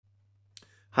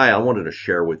Hi, I wanted to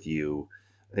share with you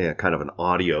kind of an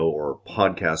audio or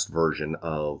podcast version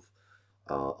of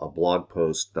a blog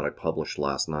post that I published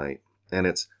last night. And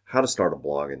it's how to start a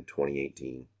blog in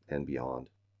 2018 and beyond,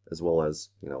 as well as,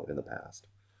 in the past.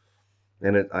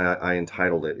 And I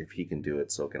entitled it, If He Can Do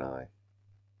It, So Can I.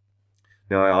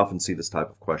 Now, I often see this type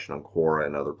of question on Quora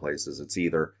and other places. It's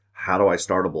either, how do I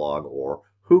start a blog, or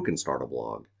who can start a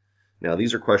blog? Now,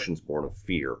 these are questions born of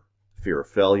fear of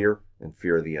failure and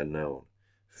fear of the unknown.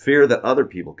 Fear that other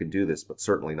people can do this, but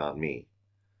certainly not me.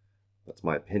 That's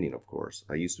my opinion, of course.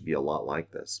 I used to be a lot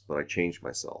like this, but I changed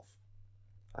myself.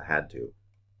 I had to.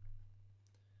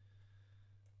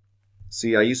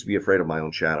 See, I used to be afraid of my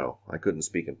own shadow. I couldn't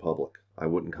speak in public. I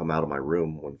wouldn't come out of my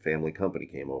room when family company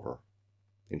came over.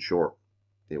 In short,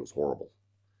 it was horrible.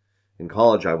 In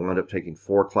college, I wound up taking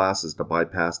 4 classes to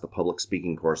bypass the public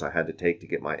speaking course I had to take to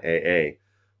get my AA,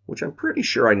 which I'm pretty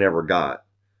sure I never got,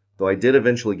 though I did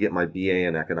eventually get my BA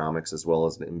in economics as well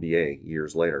as an MBA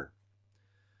years later.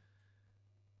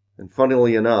 And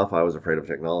funnily enough, I was afraid of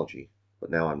technology, but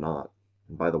now I'm not.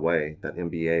 And by the way, that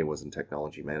MBA was in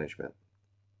technology management.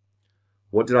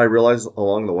 What did I realize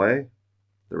along the way?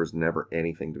 There was never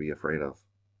anything to be afraid of.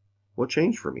 What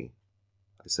changed for me?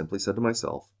 I simply said to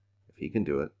myself, if he can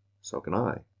do it, so can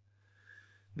I.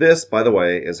 This, by the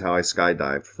way, is how I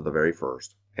skydived for the very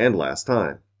first and last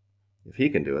time. If he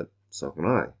can do it, so can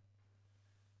I.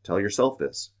 Tell yourself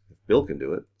this. If Bill can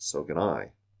do it, so can I.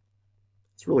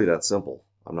 It's really that simple.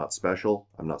 I'm not special.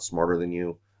 I'm not smarter than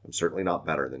you. I'm certainly not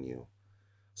better than you.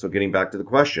 So getting back to the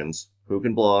questions, who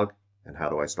can blog and how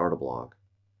do I start a blog?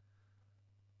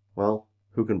 Well,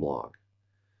 who can blog?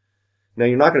 Now,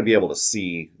 you're not going to be able to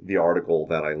see the article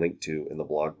that I linked to in the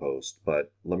blog post,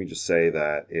 but let me just say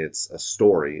that it's a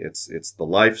story. It's the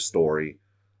life story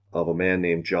of a man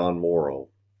named John Morrow,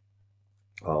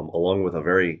 along with a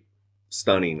very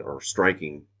stunning or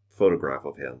striking photograph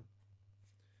of him.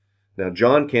 Now,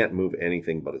 John can't move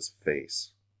anything but his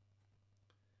face.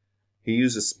 He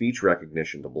uses speech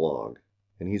recognition to blog,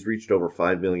 and he's reached over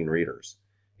 5 million readers.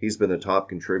 He's been the top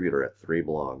contributor at 3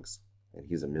 blogs, and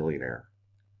he's a millionaire.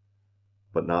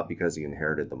 But not because he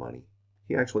inherited the money.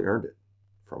 He actually earned it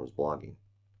from his blogging.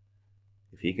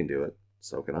 If he can do it,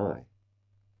 so can I.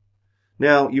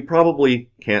 Now, you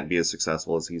probably can't be as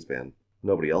successful as he's been.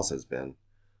 Nobody else has been.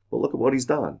 But look at what he's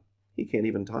done. He can't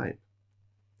even type.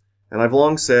 And I've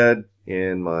long said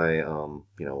in my,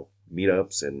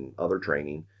 meetups and other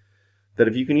training that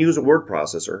if you can use a word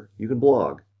processor, you can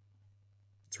blog.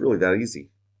 It's really that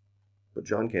easy. But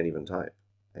John can't even type.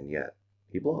 And yet,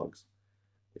 he blogs.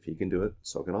 If he can do it,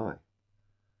 so can I.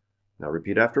 Now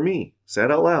repeat after me. Say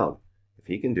it out loud. If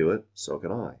he can do it, so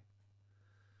can I.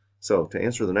 So, to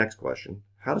answer the next question,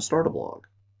 how to start a blog?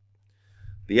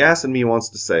 The ass in me wants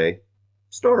to say,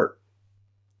 start.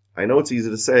 I know it's easy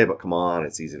to say, but come on,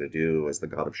 it's easy to do. As the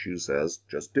God of Shoes says,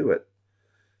 just do it.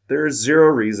 There is 0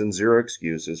 reason, 0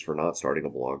 excuses for not starting a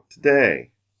blog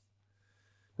today.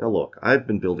 Now look, I've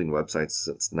been building websites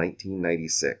since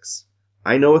 1996.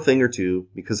 I know a thing or two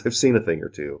because I've seen a thing or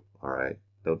two. All right,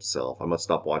 note to self, I must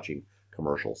stop watching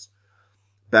commercials.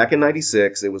 Back in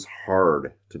 96, it was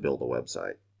hard to build a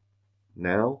website.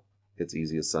 Now, it's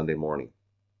easy as Sunday morning.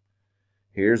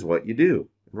 Here's what you do.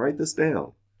 Write this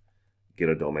down. Get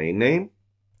a domain name,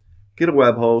 get a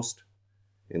web host,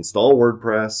 install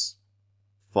WordPress,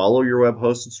 follow your web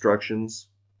host instructions,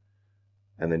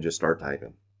 and then just start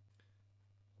typing.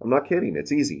 I'm not kidding.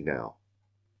 It's easy now.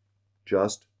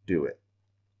 Just do it.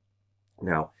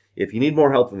 Now, if you need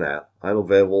more help than that, I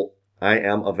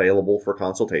am available for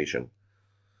consultation.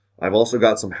 I've also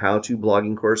got some how-to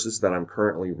blogging courses that I'm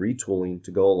currently retooling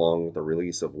to go along with the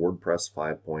release of WordPress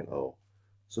 5.0.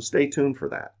 So stay tuned for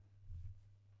that.